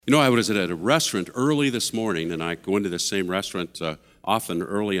I was at a restaurant early this morning, and I go into the same restaurant often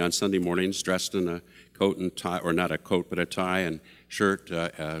early on Sunday mornings, dressed in a coat and tie, or not a coat, but a tie and shirt,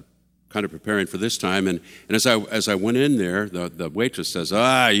 kind of preparing for this time. And as I went in there, the waitress says,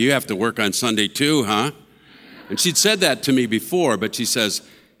 you have to work on Sunday too, huh? And she'd said that to me before, but she says,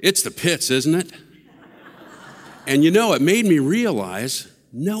 it's the pits, isn't it? And it made me realize,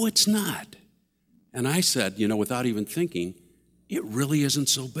 no, it's not. And I said, without even thinking, it really isn't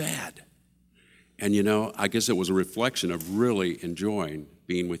so bad. And I guess it was a reflection of really enjoying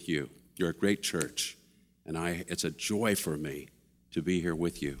being with you. You're a great church, and it's a joy for me to be here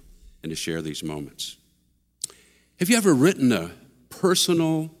with you and to share these moments. Have you ever written a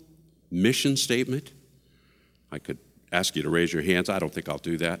personal mission statement? I could ask you to raise your hands. I don't think I'll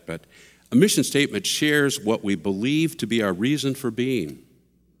do that, but a mission statement shares what we believe to be our reason for being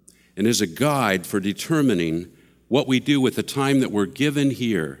and is a guide for determining what we do with the time that we're given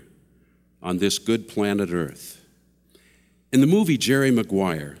here on this good planet Earth. In the movie Jerry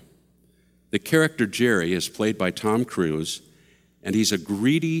Maguire, the character Jerry is played by Tom Cruise, and he's a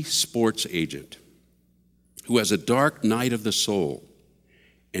greedy sports agent who has a dark night of the soul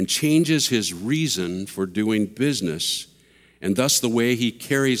and changes his reason for doing business and thus the way he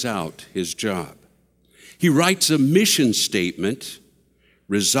carries out his job. He writes a mission statement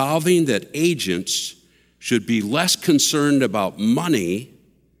resolving that agents should be less concerned about money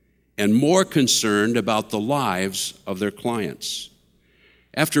and more concerned about the lives of their clients.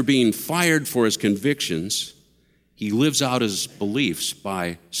 After being fired for his convictions, he lives out his beliefs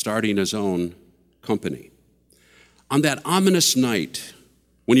by starting his own company. On that ominous night,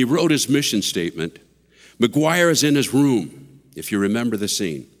 when he wrote his mission statement, Maguire is in his room, if you remember the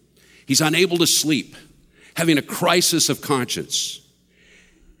scene. He's unable to sleep, having a crisis of conscience.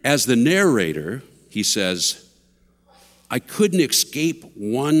 As the narrator, he says, I couldn't escape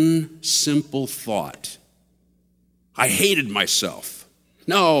one simple thought. I hated myself.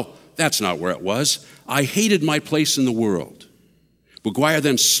 No, that's not where it was. I hated my place in the world. Maguire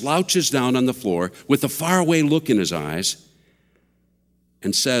then slouches down on the floor with a faraway look in his eyes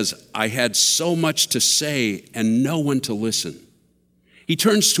and says, I had so much to say and no one to listen. He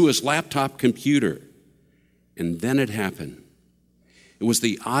turns to his laptop computer, and then it happened. It was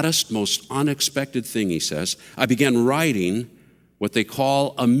the oddest, most unexpected thing, he says. I began writing what they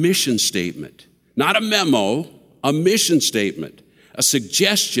call a mission statement. Not a memo, a mission statement, a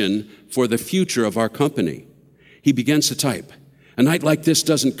suggestion for the future of our company. He begins to type. A night like this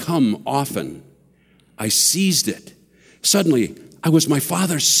doesn't come often. I seized it. Suddenly, I was my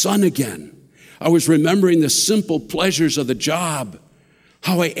father's son again. I was remembering the simple pleasures of the job,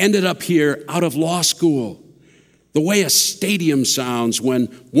 how I ended up here out of law school, the way a stadium sounds when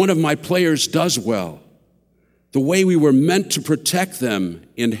one of my players does well, the way we were meant to protect them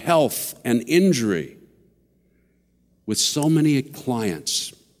in health and injury. With so many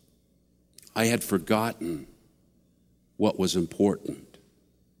clients, I had forgotten what was important.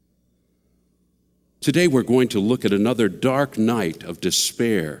 Today we're going to look at another dark night of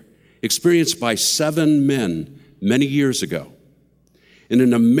despair experienced by 7 men many years ago. In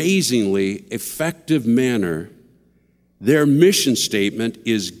an amazingly effective manner, their mission statement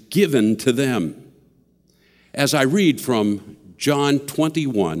is given to them. As I read from John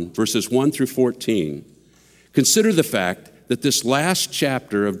 21, verses 1 through 14, consider the fact that this last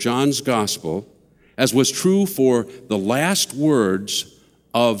chapter of John's gospel, as was true for the last words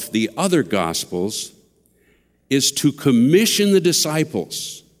of the other gospels, is to commission the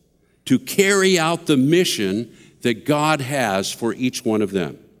disciples to carry out the mission that God has for each one of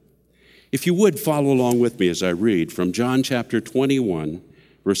them. If you would follow along with me as I read from John chapter 21,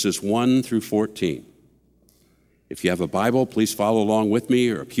 verses 1 through 14. If you have a Bible, please follow along with me,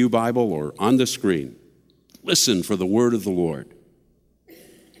 or a pew Bible, or on the screen. Listen for the word of the Lord.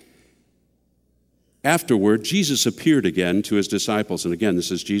 Afterward, Jesus appeared again to his disciples. And again,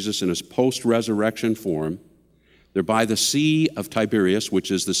 this is Jesus in his post-resurrection form. They're by the Sea of Tiberias,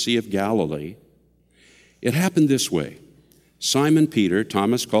 which is the Sea of Galilee. It happened this way. Simon Peter,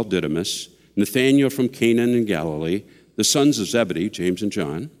 Thomas called Didymus, Nathanael from Canaan in Galilee, the sons of Zebedee, James and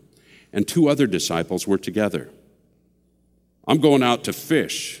John, and 2 other disciples were together. I'm going out to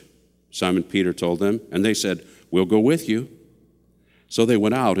fish, Simon Peter told them, and they said, we'll go with you. So they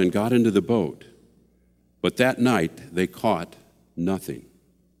went out and got into the boat. But that night they caught nothing.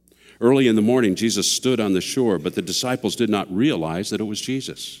 Early in the morning, Jesus stood on the shore, but the disciples did not realize that it was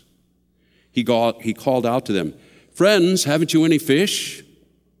Jesus. He called out to them, friends, haven't you any fish?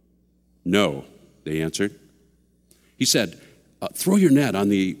 No, they answered. He said, throw your net on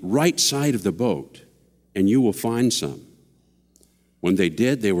the right side of the boat, and you will find some. When they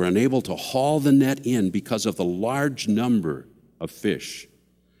did, they were unable to haul the net in because of the large number of fish.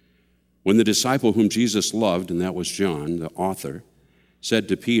 When the disciple whom Jesus loved, and that was John, the author, said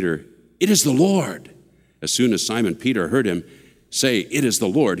to Peter, "It is the Lord," as soon as Simon Peter heard him say, "It is the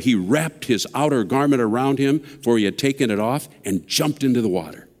Lord," he wrapped his outer garment around him, for he had taken it off, and jumped into the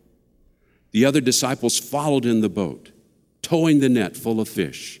water. The other disciples followed in the boat, towing the net full of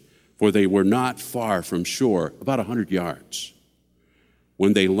fish, for they were not far from shore, about 100 yards.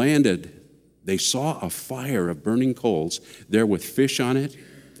 When they landed, they saw a fire of burning coals there with fish on it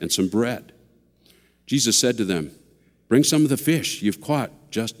and some bread. Jesus said to them, "Bring some of the fish you've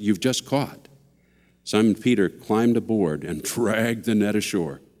just caught." Simon Peter climbed aboard and dragged the net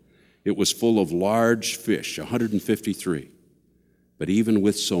ashore. It was full of large fish, 153. But even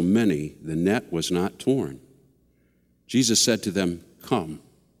with so many, the net was not torn. Jesus said to them, "Come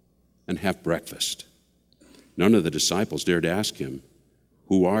and have breakfast." None of the disciples dared ask him,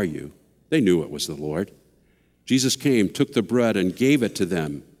 "Who are you?" They knew it was the Lord. Jesus came, took the bread, and gave it to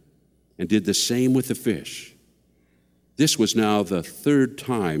them, and did the same with the fish. This was now the third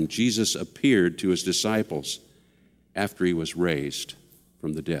time Jesus appeared to his disciples after he was raised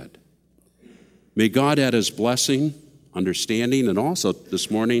from the dead. May God add his blessing, understanding, and also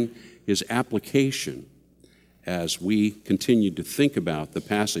this morning his application as we continue to think about the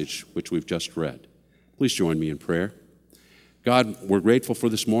passage which we've just read. Please join me in prayer. God, we're grateful for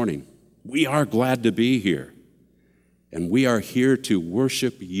this morning. We are glad to be here, and we are here to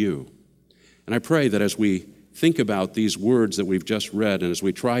worship you. And I pray that as we think about these words that we've just read and as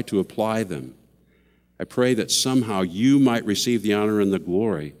we try to apply them, I pray that somehow you might receive the honor and the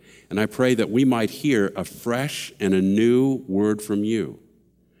glory, and I pray that we might hear a fresh and a new word from you.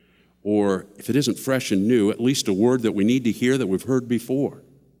 Or if it isn't fresh and new, at least a word that we need to hear that we've heard before.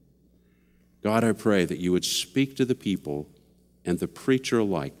 God, I pray that you would speak to the people and the preacher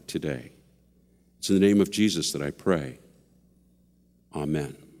alike today. It's in the name of Jesus that I pray.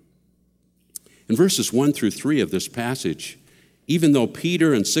 Amen. In verses 1 through 3 of this passage, even though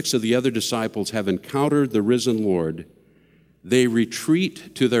Peter and 6 of the other disciples have encountered the risen Lord, they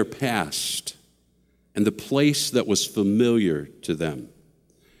retreat to their past and the place that was familiar to them.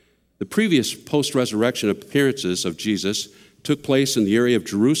 The previous post-resurrection appearances of Jesus took place in the area of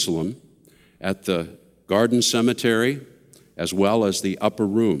Jerusalem at the Garden Cemetery, as well as the upper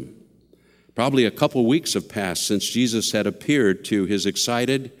room. Probably a couple weeks have passed since Jesus had appeared to his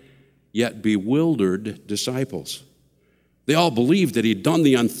excited yet bewildered disciples. They all believed that he'd done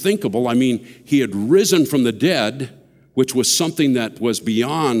the unthinkable. I mean, he had risen from the dead, which was something that was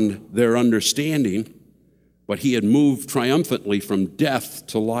beyond their understanding, but he had moved triumphantly from death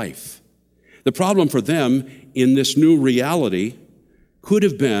to life. The problem for them in this new reality could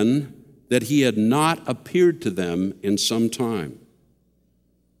have been that he had not appeared to them in some time.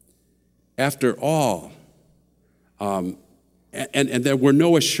 After all, and there were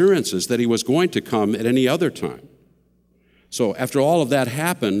no assurances that he was going to come at any other time. So after all of that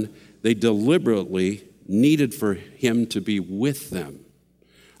happened, they deliberately needed for him to be with them.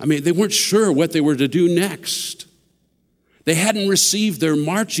 I mean, they weren't sure what they were to do next. They hadn't received their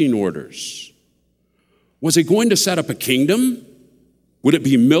marching orders. Was he going to set up a kingdom? Would it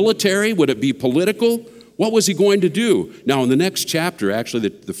be military? Would it be political? What was he going to do? Now, in the next chapter, actually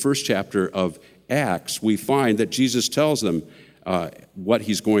the first chapter of Acts, we find that Jesus tells them what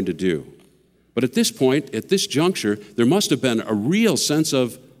he's going to do. But at this point, at this juncture, there must have been a real sense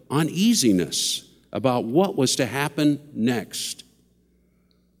of uneasiness about what was to happen next.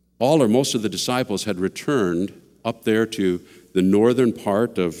 All or most of the disciples had returned up there to the northern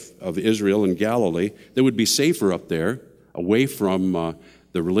part of Israel and Galilee. They would be safer up there, away from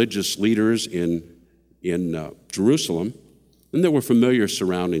the religious leaders in Jerusalem. And there were familiar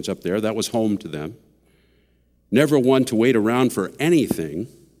surroundings up there. That was home to them. Never one to wait around for anything,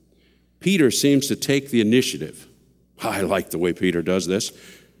 Peter seems to take the initiative. I like the way Peter does this.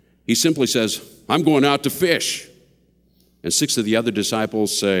 He simply says, "I'm going out to fish." And 6 of the other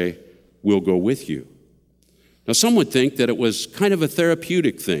disciples say, "We'll go with you." Now, some would think that it was kind of a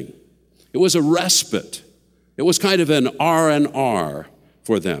therapeutic thing. It was a respite. It was kind of an R&R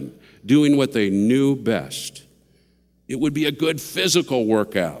for them, doing what they knew best. It would be a good physical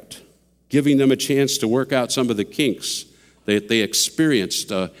workout, giving them a chance to work out some of the kinks that they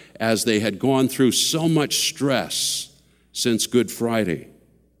experienced as they had gone through so much stress since Good Friday.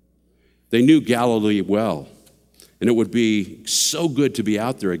 They knew Galilee well, and it would be so good to be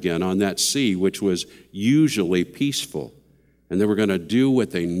out there again on that sea, which was usually peaceful, and they were going to do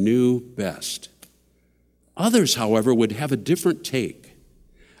what they knew best. Others, however, would have a different take.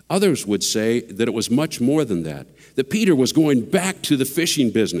 Others would say that it was much more than that Peter was going back to the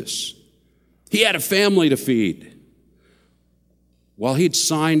fishing business. He had a family to feed. While he'd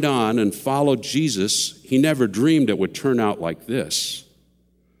signed on and followed Jesus, he never dreamed it would turn out like this.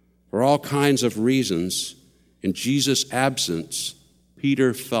 For all kinds of reasons, in Jesus' absence,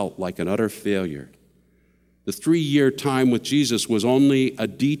 Peter felt like an utter failure. The 3-year time with Jesus was only a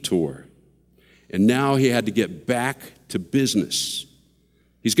detour, and now he had to get back to business.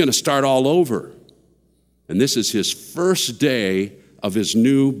 He's going to start all over, and this is his first day of his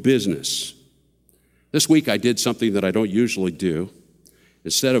new business. This week I did something that I don't usually do.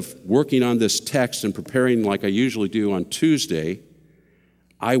 Instead of working on this text and preparing like I usually do on Tuesday,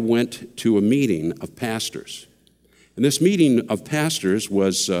 I went to a meeting of pastors. And this meeting of pastors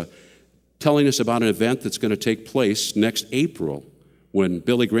was telling us about an event that's going to take place next April when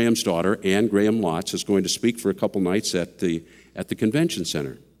Billy Graham's daughter, Ann Graham Lotz, is going to speak for a couple nights at the convention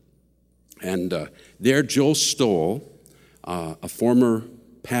center. And there, Joel Stoll, a former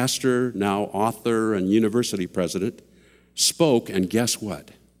pastor, now author and university president, spoke, and guess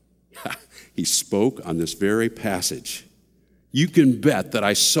what? He spoke on this very passage. You can bet that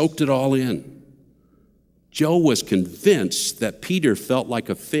I soaked it all in. Joe was convinced that Peter felt like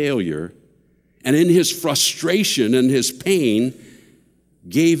a failure, and in his frustration and his pain,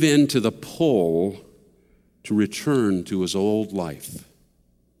 gave in to the pull to return to his old life.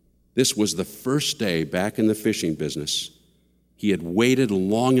 This was the first day back in the fishing business. He had waited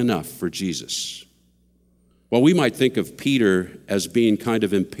long enough for Jesus. While we might think of Peter as being kind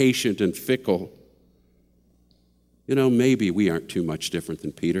of impatient and fickle, maybe we aren't too much different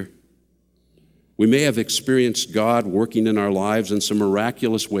than Peter. We may have experienced God working in our lives in some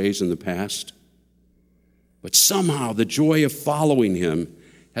miraculous ways in the past, but somehow the joy of following him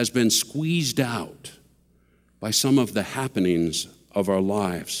has been squeezed out by some of the happenings of our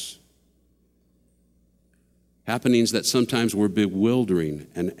lives. Happenings that sometimes were bewildering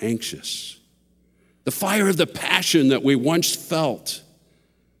and anxious. The fire of the passion that we once felt,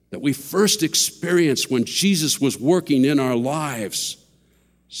 that we first experienced when Jesus was working in our lives,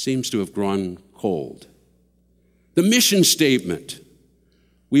 seems to have grown cold. The mission statement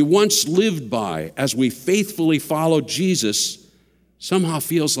we once lived by as we faithfully followed Jesus somehow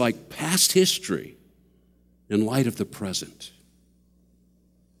feels like past history in light of the present.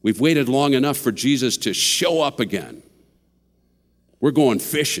 We've waited long enough for Jesus to show up again. We're going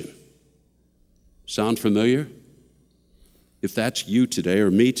fishing. Sound familiar? If that's you today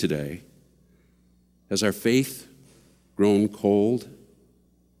or me today, has our faith grown cold,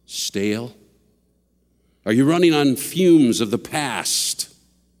 stale? Are you running on fumes of the past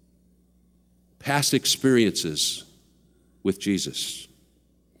experiences with Jesus?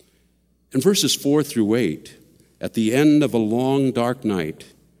 In verses 4 through 8, at the end of a long, dark night,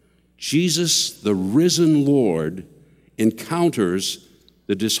 Jesus, the risen Lord, encounters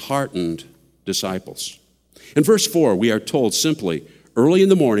the disheartened disciples. In verse 4, we are told simply, early in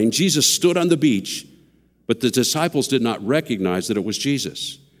the morning, Jesus stood on the beach, but the disciples did not recognize that it was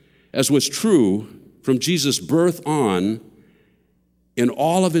Jesus. As was true from Jesus' birth on, in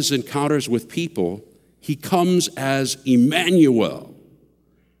all of his encounters with people, he comes as Emmanuel.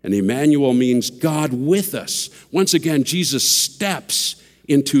 And Emmanuel means God with us. Once again, Jesus steps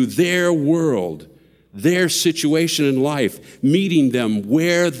into their world, their situation in life, meeting them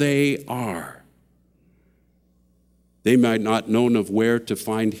where they are. They might not have known of where to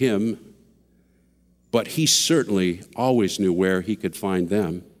find him, but he certainly always knew where he could find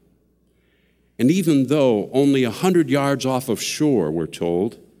them. And even though only 100 yards off of shore, we're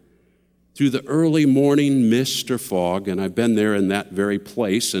told, through the early morning mist or fog, and I've been there in that very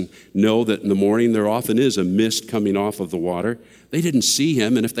place and know that in the morning there often is a mist coming off of the water, they didn't see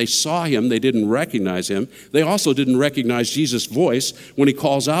him, and if they saw him, they didn't recognize him. They also didn't recognize Jesus' voice when he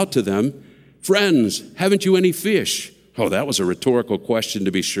calls out to them, "Friends, haven't you any fish?" Oh, that was a rhetorical question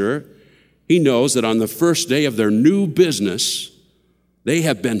to be sure. He knows that on the first day of their new business, they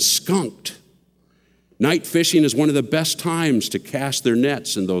have been skunked. Night fishing is one of the best times to cast their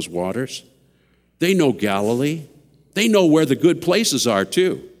nets in those waters. They know Galilee. They know where the good places are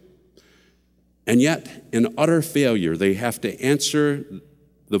too. And yet, in utter failure, they have to answer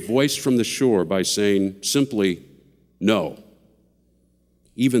the voice from the shore by saying simply, no,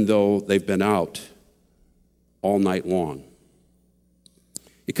 even though they've been out all night long.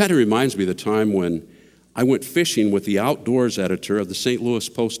 It kind of reminds me of the time when I went fishing with the outdoors editor of the St. Louis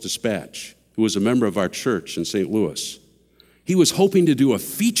Post-Dispatch, who was a member of our church in St. Louis. He was hoping to do a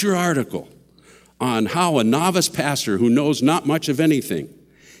feature article on how a novice pastor who knows not much of anything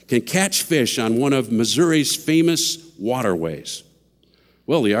can catch fish on one of Missouri's famous waterways.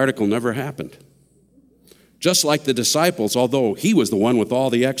 Well, the article never happened. Just like the disciples, although he was the one with all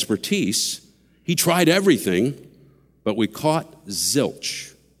the expertise, he tried everything, but we caught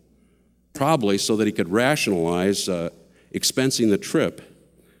zilch, probably so that he could rationalize expensing the trip.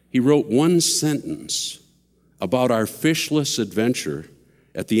 He wrote one sentence about our fishless adventure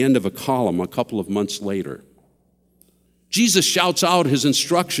at the end of a column a couple of months later. Jesus shouts out his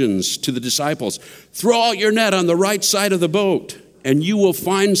instructions to the disciples, "Throw out your net on the right side of the boat, and you will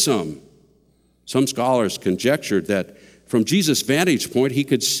find some." Some scholars conjectured that from Jesus' vantage point, he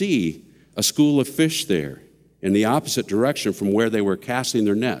could see a school of fish there in the opposite direction from where they were casting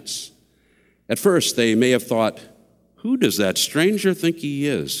their nets. At first, they may have thought, who does that stranger think he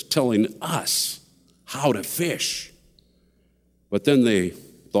is, telling us how to fish? But then they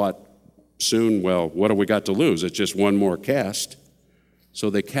thought soon, well, what have we got to lose? It's just one more cast. So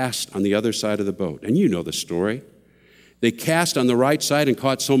they cast on the other side of the boat. And you know the story. They cast on the right side and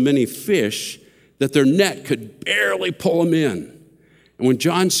caught so many fish that their net could barely pull them in. And when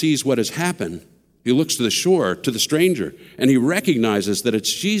John sees what has happened, he looks to the shore, to the stranger, and he recognizes that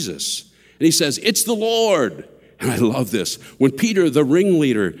it's Jesus. And he says, "It's the Lord." And I love this. When Peter, the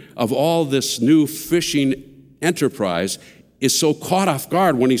ringleader of all this new fishing enterprise, is so caught off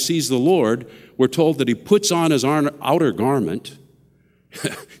guard when he sees the Lord, we're told that he puts on his outer garment,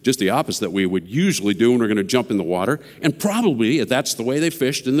 just the opposite that we would usually do when we're going to jump in the water, and probably that's the way they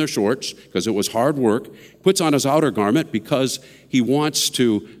fished, in their shorts, because it was hard work. Puts on his outer garment because he wants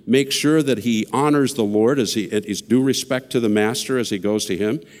to make sure that he honors the Lord as he's due respect to the master as he goes to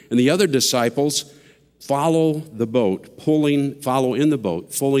him. And the other disciples follow in the boat, pulling in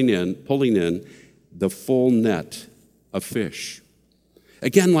the full net of fish.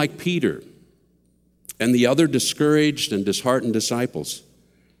 Again, like Peter and the other discouraged and disheartened disciples,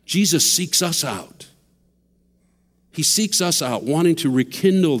 Jesus seeks us out. He seeks us out, wanting to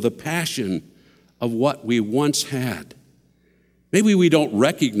rekindle the passion of what we once had. Maybe we don't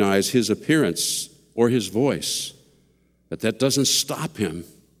recognize his appearance or his voice, but that doesn't stop him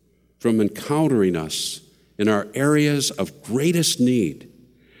from encountering us in our areas of greatest need.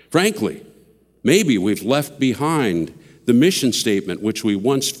 Frankly, maybe we've left behind the mission statement which we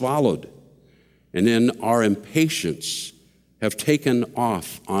once followed, and in our impatience have taken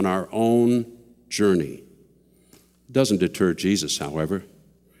off on our own journey. It doesn't deter Jesus, however.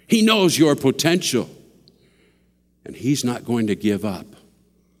 He knows your potential, and he's not going to give up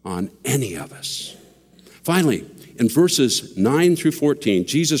on any of us. Finally, in verses 9 through 14,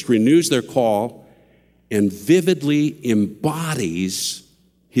 Jesus renews their call and vividly embodies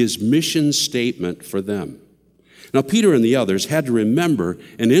his mission statement for them. Now, Peter and the others had to remember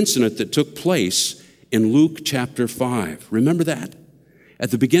an incident that took place in Luke chapter 5. Remember that?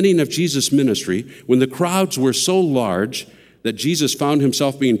 At the beginning of Jesus' ministry, when the crowds were so large that Jesus found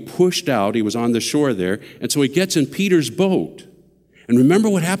himself being pushed out, he was on the shore there, and so he gets in Peter's boat. And remember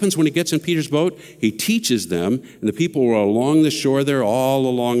what happens when he gets in Peter's boat? He teaches them, and the people were along the shore there, all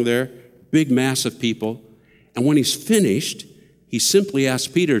along there, big mass of people. And when he's finished, he simply asks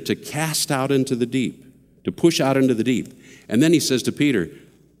Peter to cast out into the deep, to push out into the deep. And then he says to Peter,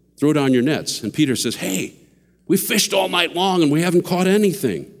 "Throw down your nets." And Peter says, "Hey, we fished all night long and we haven't caught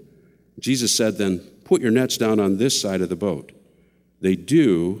anything." Jesus said, "Then put your nets down on this side of the boat." They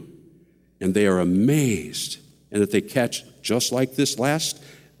do, and they are amazed, and that they catch, just like this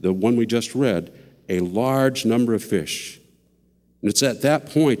the one we just read, a large number of fish. And it's at that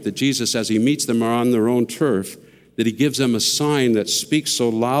point that Jesus, as he meets them on their own turf, that he gives them a sign that speaks so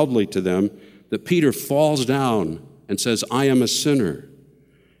loudly to them that Peter falls down and says, "I am a sinner."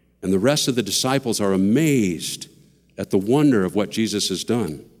 And the rest of the disciples are amazed at the wonder of what Jesus has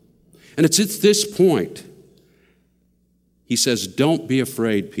done. And it's at this point he says, "Don't be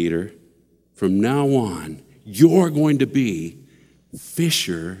afraid, Peter. From now on, you're going to be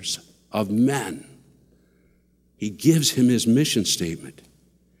fishers of men." He gives him his mission statement.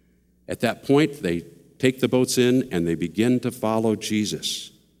 At that point, they take the boats in and they begin to follow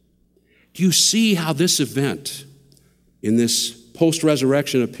Jesus. Do you see how this event, in this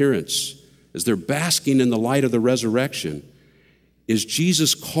post-resurrection appearance, as they're basking in the light of the resurrection, is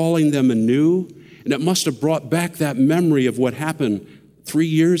Jesus calling them anew? And it must have brought back that memory of what happened 3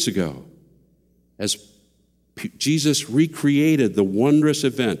 years ago as Jesus recreated the wondrous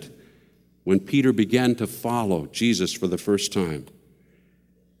event when Peter began to follow Jesus for the first time.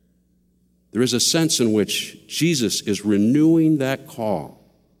 There is a sense in which Jesus is renewing that call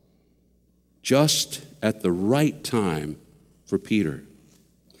just at the right time for Peter.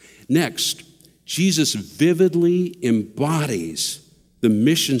 Next, Jesus vividly embodies the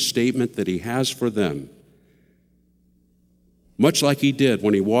mission statement that he has for them. much like he did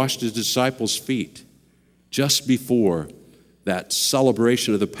when he washed his disciples' feet just before that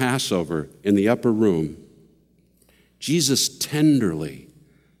celebration of the Passover in the upper room. Jesus tenderly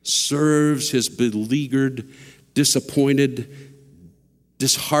serves his beleaguered, disappointed,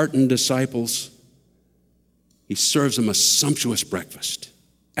 disheartened disciples. He serves them a sumptuous breakfast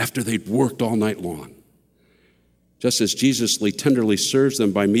after they'd worked all night long. Just as Jesus tenderly serves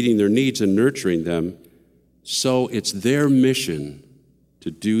them by meeting their needs and nurturing them, so it's their mission to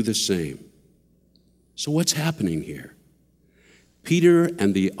do the same. So what's happening here? Peter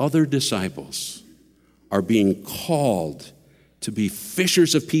and the other disciples are being called to be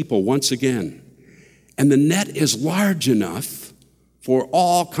fishers of people once again. And the net is large enough for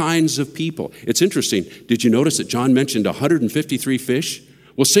all kinds of people. It's interesting. Did you notice that John mentioned 153 fish?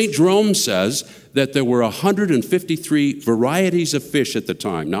 Well, St. Jerome says that there were 153 varieties of fish at the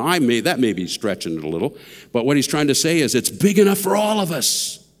time. Now, that may be stretching it a little, but what he's trying to say is it's big enough for all of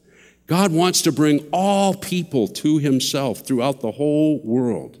us. God wants to bring all people to himself throughout the whole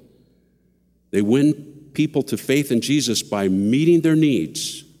world. They win people to faith in Jesus by meeting their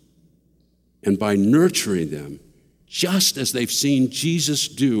needs and by nurturing them, just as they've seen Jesus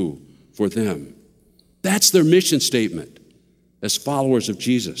do for them. That's their mission statement as followers of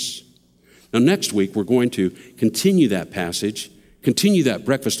Jesus. Now, next week, we're going to continue that passage, continue that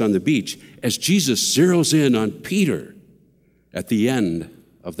breakfast on the beach, as Jesus zeroes in on Peter at the end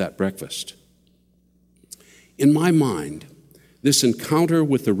of that breakfast. In my mind, this encounter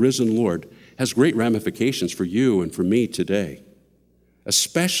with the risen Lord has great ramifications for you and for me today,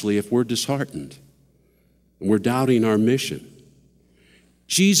 especially if we're disheartened and we're doubting our mission.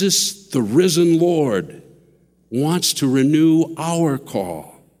 Jesus, the risen Lord, wants to renew our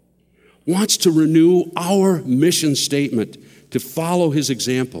call, wants to renew our mission statement to follow his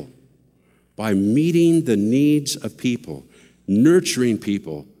example by meeting the needs of people, nurturing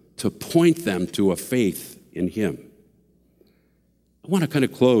people to point them to a faith in him. I want to kind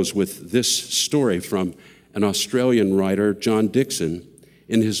of close with this story from an Australian writer, John Dixon,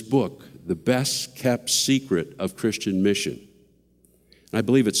 in his book, The Best Kept Secret of Christian Mission. And I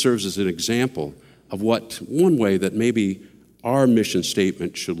believe it serves as an example of one way that maybe our mission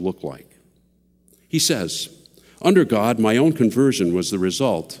statement should look like. He says, "Under God, my own conversion was the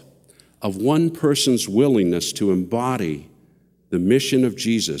result of one person's willingness to embody the mission of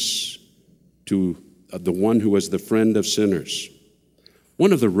Jesus to the one who was the friend of sinners.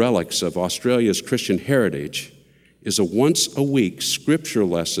 One of the relics of Australia's Christian heritage is a once-a-week scripture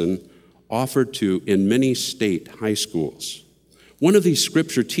lesson offered in many state high schools. One of these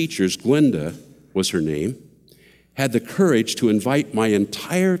scripture teachers, Glenda was her name, had the courage to invite my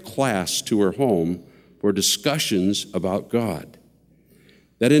entire class to her home for discussions about God.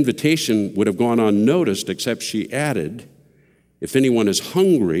 That invitation would have gone unnoticed, except she added, 'If anyone is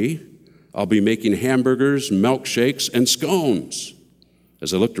hungry, I'll be making hamburgers, milkshakes, and scones.'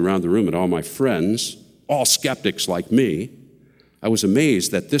 As I looked around the room at all my friends, all skeptics like me, I was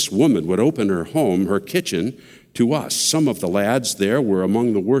amazed that this woman would open her home, her kitchen, to us. Some of the lads there were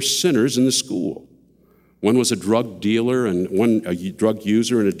among the worst sinners in the school. One was a drug dealer and a drug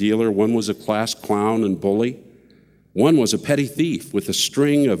user and a dealer. One was a class clown and bully. One was a petty thief with a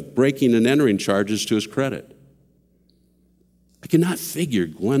string of breaking and entering charges to his credit. I cannot figure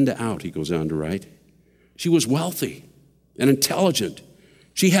Glenda out," he goes on to write. "She was wealthy and intelligent.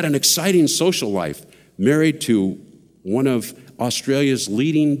 She had an exciting social life, married to one of Australia's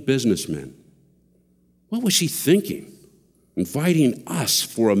leading businessmen. What was she thinking, inviting us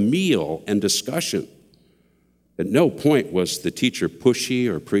for a meal and discussion? At no point was the teacher pushy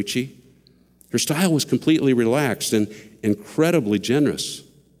or preachy. Her style was completely relaxed and incredibly generous.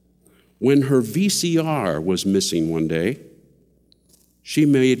 When her VCR was missing one day, she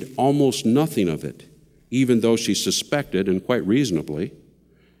made almost nothing of it, even though she suspected, and quite reasonably,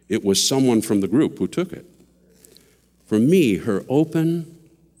 it was someone from the group who took it. For me, her open,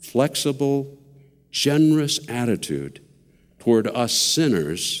 flexible, generous attitude toward us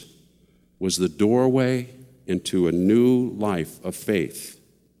sinners was the doorway into a new life of faith.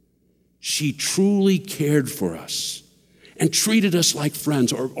 She truly cared for us and treated us like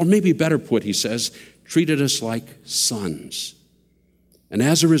friends, or maybe better put, he says, treated us like sons. And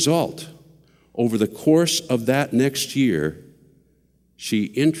as a result, over the course of that next year, she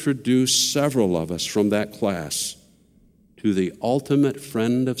introduced several of us from that class to the ultimate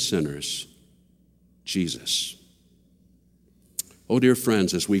friend of sinners, Jesus." Oh, dear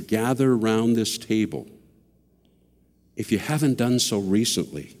friends, as we gather around this table, if you haven't done so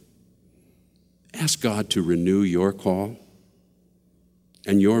recently, ask God to renew your call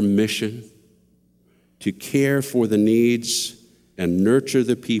and your mission to care for the needs and nurture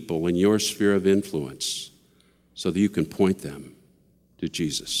the people in your sphere of influence so that you can point them to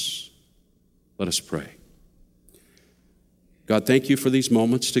Jesus. Let us pray. God, thank you for these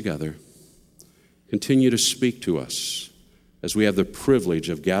moments together. Continue to speak to us as we have the privilege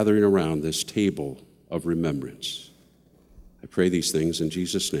of gathering around this table of remembrance. I pray these things in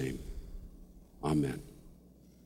Jesus' name. Amen.